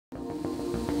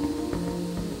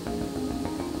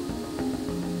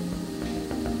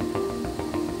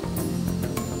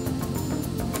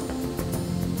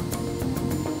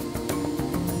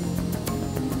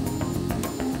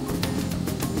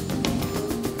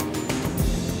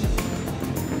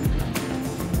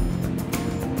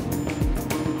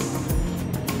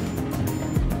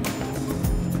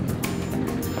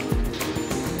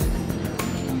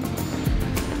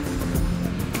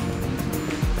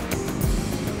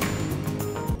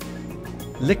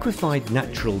Liquefied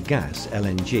natural gas,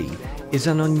 LNG, is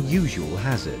an unusual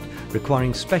hazard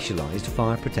requiring specialised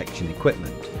fire protection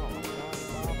equipment.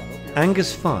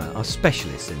 Angus Fire are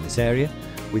specialists in this area,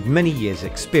 with many years'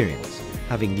 experience,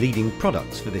 having leading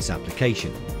products for this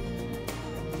application.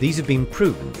 These have been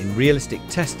proven in realistic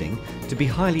testing to be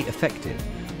highly effective,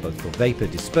 both for vapour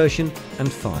dispersion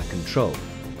and fire control.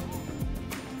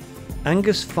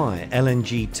 Angus Fire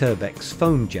LNG Turbex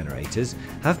foam generators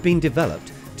have been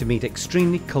developed to meet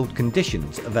extremely cold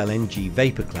conditions of LNG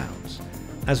vapour clouds,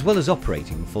 as well as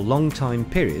operating for long time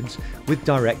periods with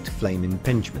direct flame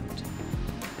impingement.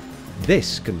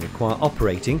 This can require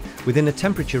operating within a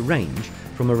temperature range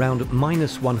from around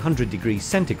 -100 degrees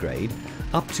centigrade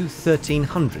up to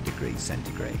 1300 degrees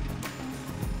centigrade.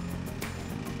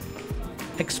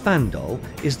 Expandol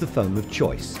is the foam of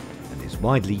choice and is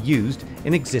widely used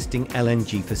in existing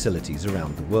LNG facilities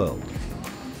around the world.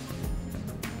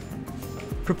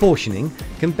 Proportioning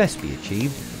can best be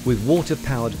achieved with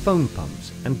water-powered foam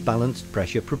pumps and balanced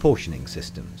pressure proportioning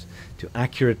systems to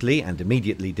accurately and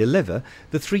immediately deliver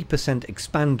the 3%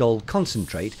 Expandol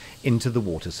concentrate into the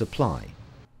water supply.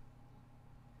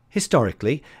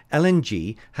 Historically,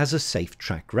 LNG has a safe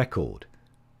track record.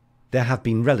 There have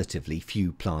been relatively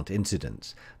few plant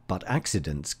incidents, but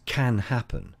accidents can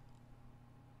happen.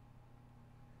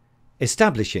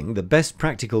 Establishing the best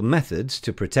practical methods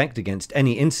to protect against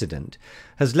any incident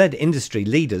has led industry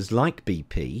leaders like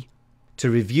BP to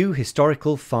review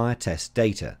historical fire test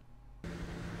data.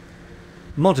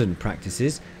 Modern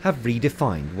practices have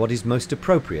redefined what is most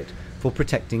appropriate for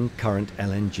protecting current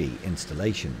LNG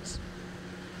installations.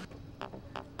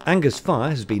 Angus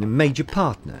Fire has been a major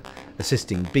partner,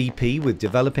 assisting BP with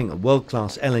developing a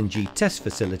world-class LNG test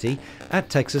facility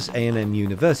at Texas A&M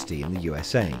University in the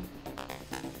USA.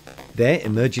 Their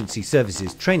Emergency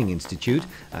Services Training Institute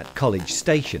at College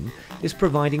Station is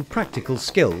providing practical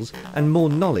skills and more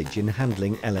knowledge in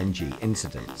handling LNG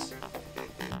incidents.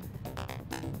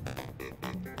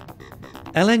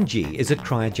 LNG is a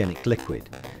cryogenic liquid,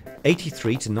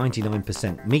 83 to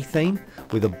 99% methane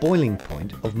with a boiling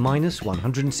point of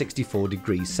 -164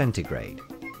 degrees centigrade.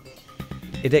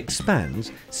 It expands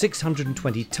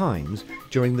 620 times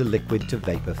during the liquid to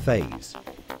vapour phase.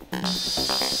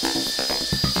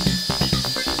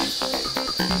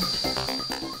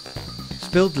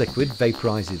 Spilled liquid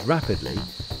vaporizes rapidly,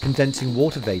 condensing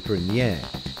water vapour in the air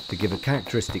to give a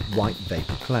characteristic white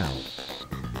vapour cloud.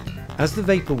 As the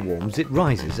vapour warms, it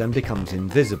rises and becomes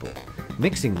invisible,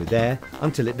 mixing with air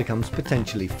until it becomes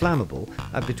potentially flammable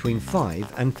at between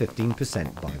 5 and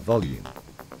 15% by volume.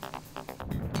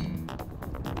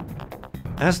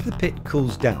 As the pit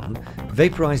cools down,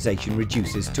 vaporization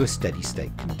reduces to a steady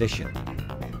state condition.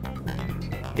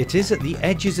 It is at the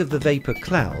edges of the vapour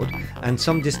cloud and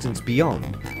some distance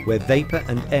beyond where vapour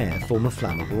and air form a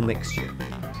flammable mixture.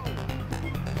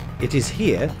 It is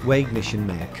here where ignition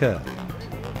may occur.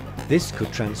 This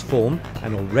could transform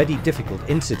an already difficult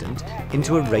incident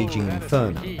into a raging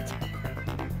inferno.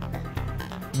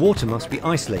 Water must be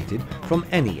isolated from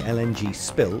any LNG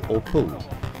spill or pool.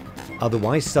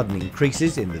 Otherwise, sudden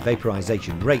increases in the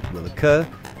vaporization rate will occur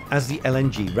as the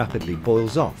LNG rapidly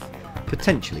boils off,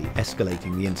 potentially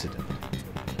escalating the incident.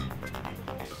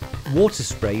 Water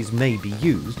sprays may be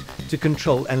used to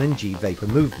control LNG vapour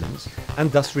movements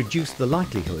and thus reduce the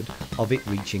likelihood of it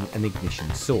reaching an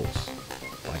ignition source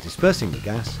by dispersing the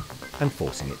gas and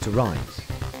forcing it to rise.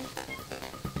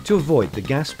 To avoid the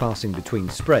gas passing between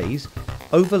sprays,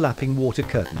 overlapping water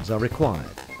curtains are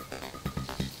required.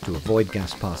 To avoid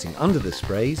gas passing under the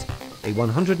sprays, a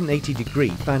 180-degree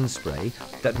fan spray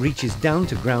that reaches down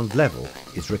to ground level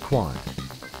is required,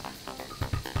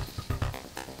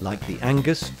 like the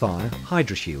Angus Fire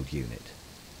HydroShield unit.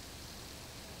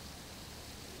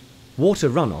 Water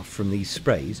runoff from these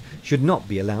sprays should not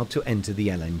be allowed to enter the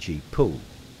LNG pool.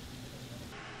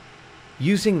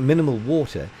 Using minimal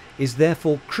water is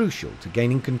therefore crucial to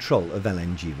gaining control of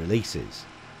LNG releases.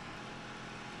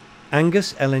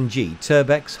 Angus LNG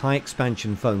Turbex high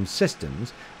expansion foam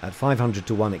systems at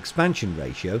 500:1 expansion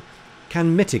ratio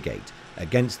can mitigate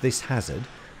against this hazard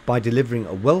by delivering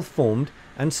a well-formed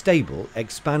and stable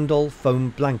Expandol foam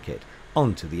blanket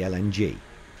onto the LNG.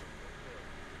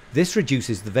 This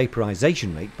reduces the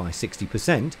vaporization rate by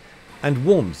 60% and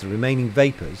warms the remaining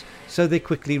vapours so they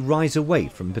quickly rise away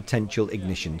from potential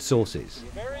ignition sources.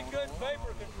 Very good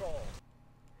vapor control.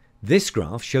 This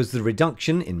graph shows the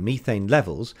reduction in methane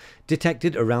levels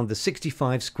detected around the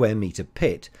 65 square metre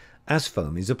pit as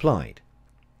foam is applied.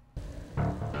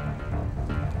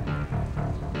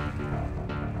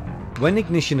 When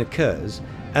ignition occurs,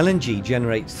 LNG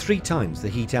generates 3 times the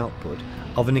heat output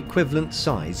of an equivalent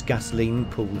size gasoline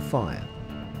pool fire.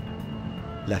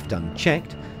 Left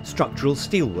unchecked, structural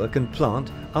steelwork and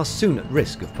plant are soon at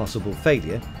risk of possible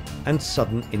failure and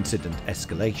sudden incident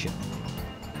escalation.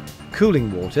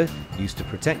 Cooling water, used to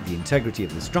protect the integrity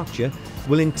of the structure,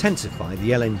 will intensify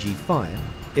the LNG fire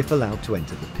if allowed to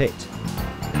enter the pit.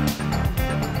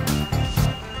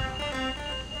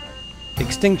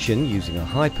 Extinction using a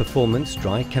high-performance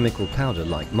dry chemical powder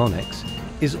like Monex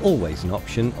is always an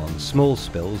option on small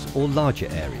spills or larger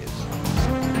areas.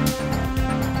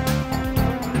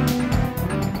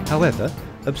 However,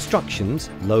 obstructions,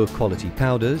 lower quality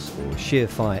powders or sheer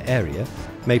fire area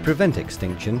may prevent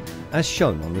extinction, as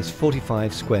shown on this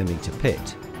 45 square metre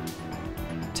pit.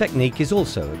 Technique is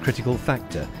also a critical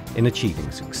factor in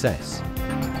achieving success.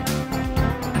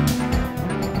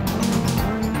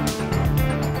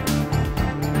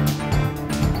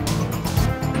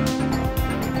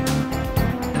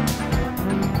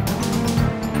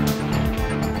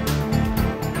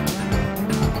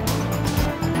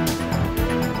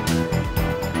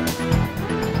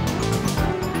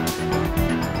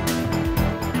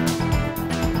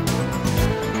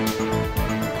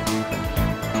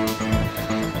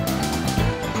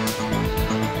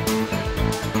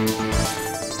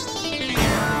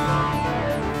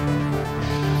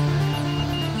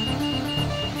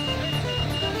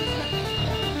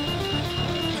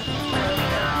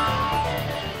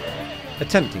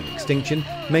 Attempting extinction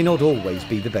may not always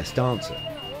be the best answer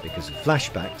because of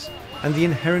flashbacks and the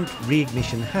inherent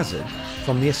reignition hazard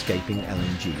from the escaping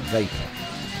LNG vapour.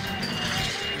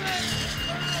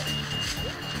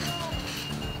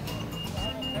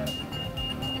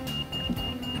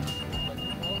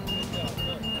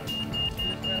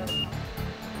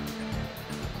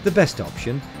 The best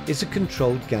option is a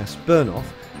controlled gas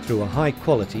burn-off through a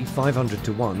high-quality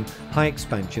 500:1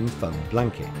 high-expansion foam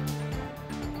blanket.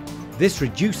 This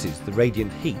reduces the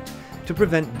radiant heat to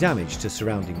prevent damage to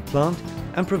surrounding plant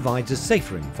and provides a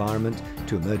safer environment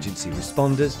to emergency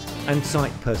responders and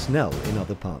site personnel in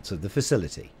other parts of the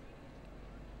facility.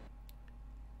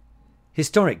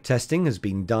 Historic testing has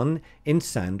been done in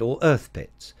sand or earth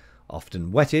pits,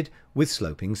 often wetted with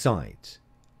sloping sides.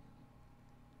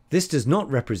 This does not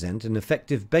represent an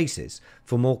effective basis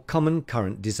for more common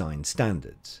current design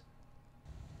standards.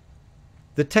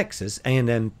 The Texas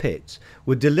A&M pits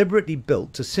were deliberately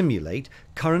built to simulate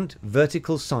current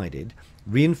vertical-sided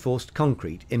reinforced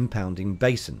concrete impounding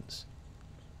basins.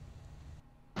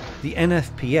 The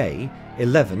NFPA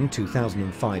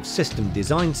 11/2005 System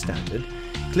Design Standard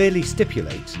clearly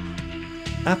stipulates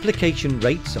application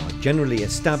rates are generally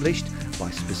established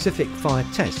by specific fire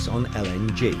tests on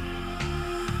LNG.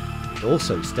 It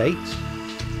also states,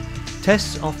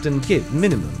 tests often give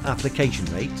minimum application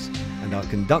rates and are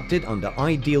conducted under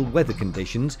ideal weather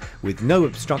conditions with no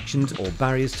obstructions or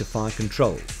barriers to fire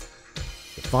control.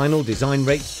 The final design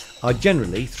rates are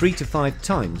generally 3 to 5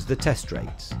 times the test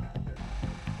rates.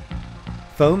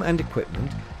 Foam and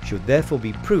equipment should therefore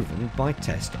be proven by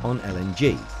test on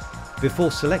LNG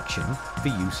before selection for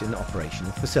use in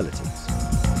operational facilities.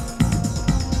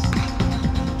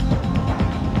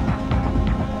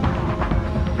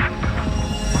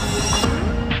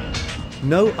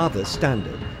 No other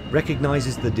standard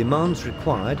recognises the demands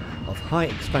required of high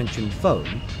expansion foam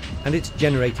and its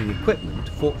generating equipment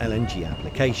for LNG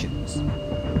applications.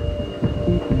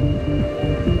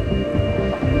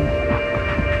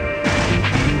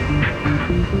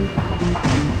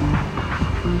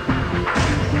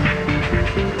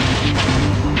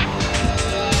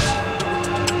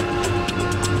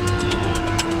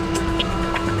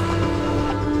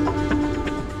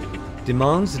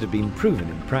 Demands that have been proven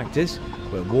in practice,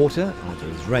 where water, either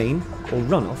as rain or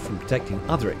runoff from protecting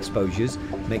other exposures,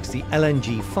 makes the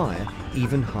LNG fire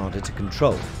even harder to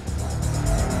control.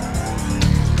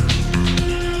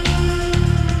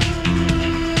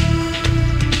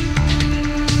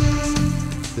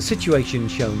 The situation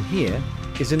shown here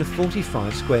is in a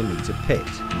 45 square metre pit.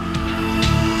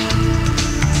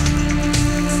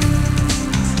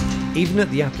 Even at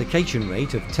the application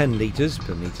rate of 10 litres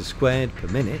per metre squared per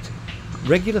minute,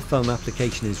 regular foam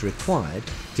application is required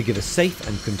to give a safe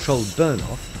and controlled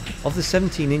burn-off of the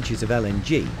 17 inches of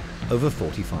LNG over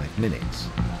 45 minutes.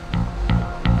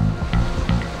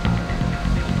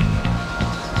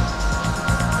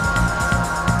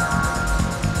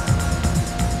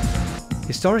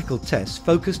 Historical tests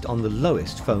focused on the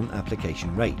lowest foam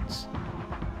application rates.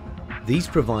 These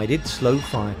provided slow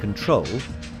fire control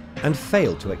and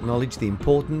failed to acknowledge the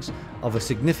importance of a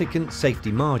significant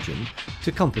safety margin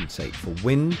to compensate for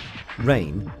wind,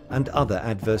 rain and other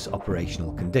adverse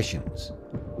operational conditions.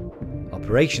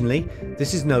 Operationally,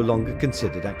 this is no longer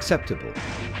considered acceptable,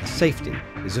 as safety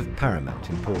is of paramount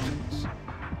importance.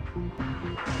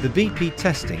 The BP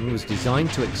testing was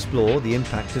designed to explore the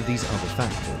impact of these other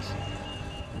factors.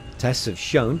 Tests have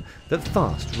shown that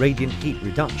fast radiant heat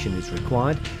reduction is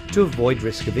required to avoid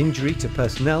risk of injury to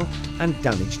personnel and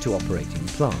damage to operating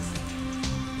plant.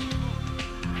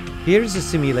 Here is a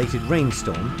simulated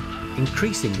rainstorm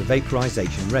increasing the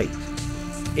vaporization rate.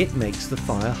 It makes the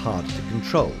fire harder to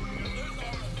control.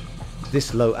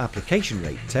 This low application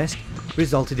rate test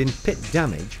resulted in pit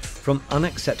damage from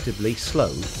unacceptably slow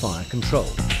fire control.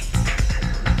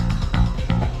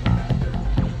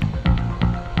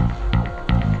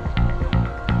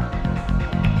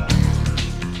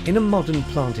 In a modern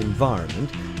plant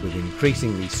environment with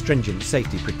increasingly stringent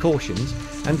safety precautions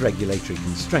and regulatory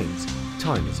constraints,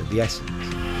 time is of the essence.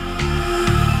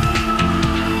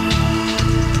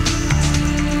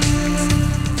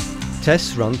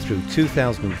 Tests run through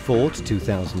 2004 to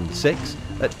 2006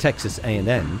 at Texas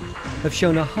A&M have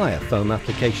shown a higher foam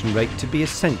application rate to be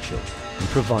essential in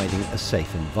providing a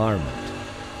safe environment.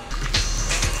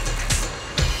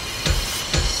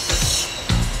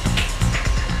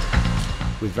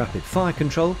 With rapid fire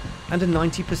control and a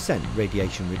 90%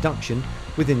 radiation reduction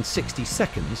within 60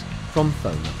 seconds from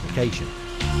foam application.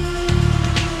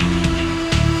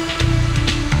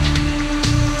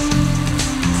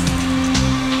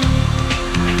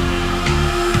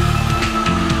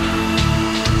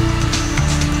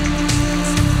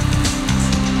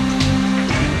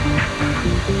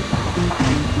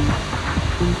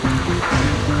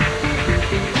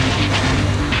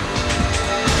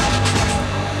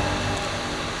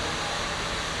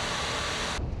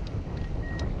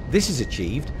 This is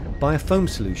achieved by a foam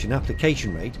solution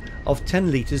application rate of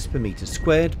 10 litres per metre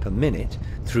squared per minute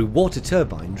through water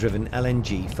turbine driven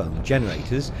LNG foam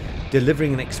generators,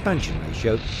 delivering an expansion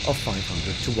ratio of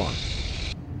 500 to 1.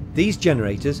 These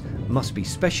generators must be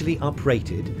specially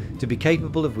uprated to be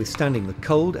capable of withstanding the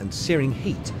cold and searing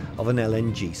heat of an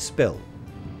LNG spill.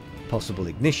 Possible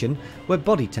ignition where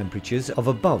body temperatures of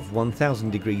above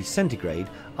 1000 degrees centigrade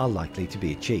are likely to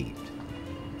be achieved.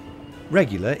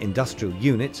 Regular industrial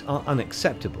units are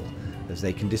unacceptable as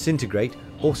they can disintegrate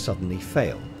or suddenly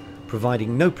fail,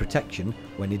 providing no protection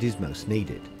when it is most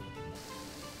needed.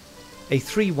 A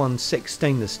 316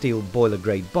 stainless steel boiler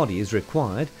grade body is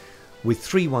required with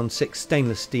 316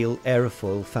 stainless steel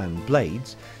aerofoil fan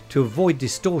blades to avoid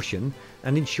distortion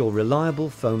and ensure reliable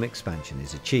foam expansion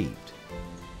is achieved.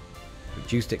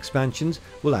 Reduced expansions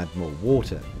will add more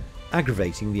water,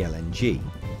 aggravating the LNG,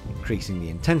 increasing the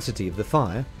intensity of the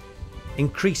fire,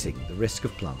 increasing the risk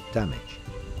of plant damage.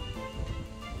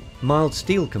 Mild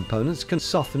steel components can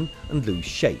soften and lose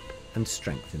shape and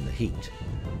strength in the heat,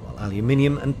 while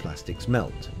aluminium and plastics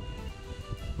melt.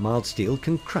 Mild steel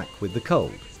can crack with the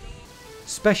cold.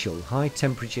 Special high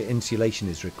temperature insulation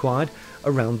is required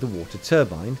around the water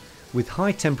turbine with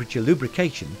high temperature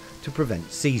lubrication to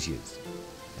prevent seizures,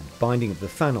 and binding of the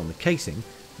fan on the casing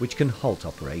which can halt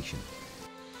operation.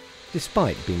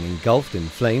 Despite being engulfed in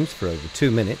flames for over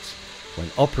 2 minutes, when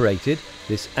operated,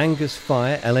 this Angus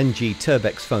Fire LNG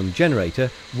Turbex foam generator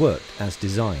worked as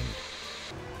designed.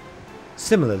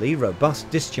 Similarly, robust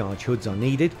discharge hoods are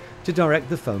needed to direct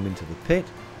the foam into the pit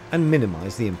and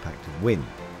minimise the impact of wind.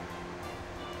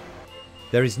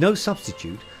 There is no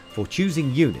substitute for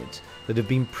choosing units that have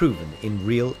been proven in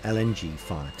real LNG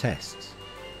fire tests.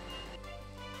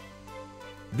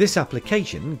 This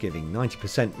application, giving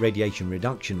 90% radiation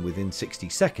reduction within 60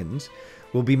 seconds,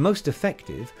 will be most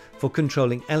effective for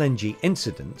controlling LNG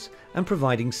incidents and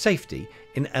providing safety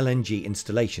in LNG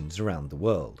installations around the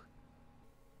world.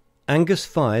 Angus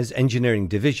Fire's engineering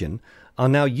division are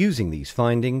now using these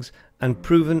findings and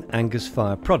proven Angus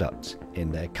Fire products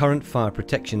in their current fire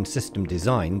protection system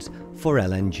designs for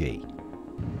LNG.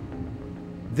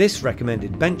 This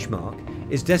recommended benchmark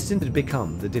is destined to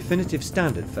become the definitive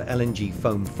standard for LNG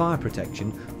foam fire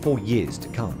protection for years to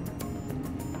come.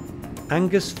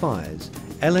 Angus Fire's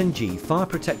LNG fire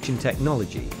protection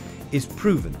technology is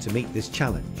proven to meet this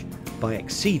challenge by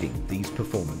exceeding these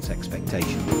performance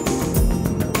expectations.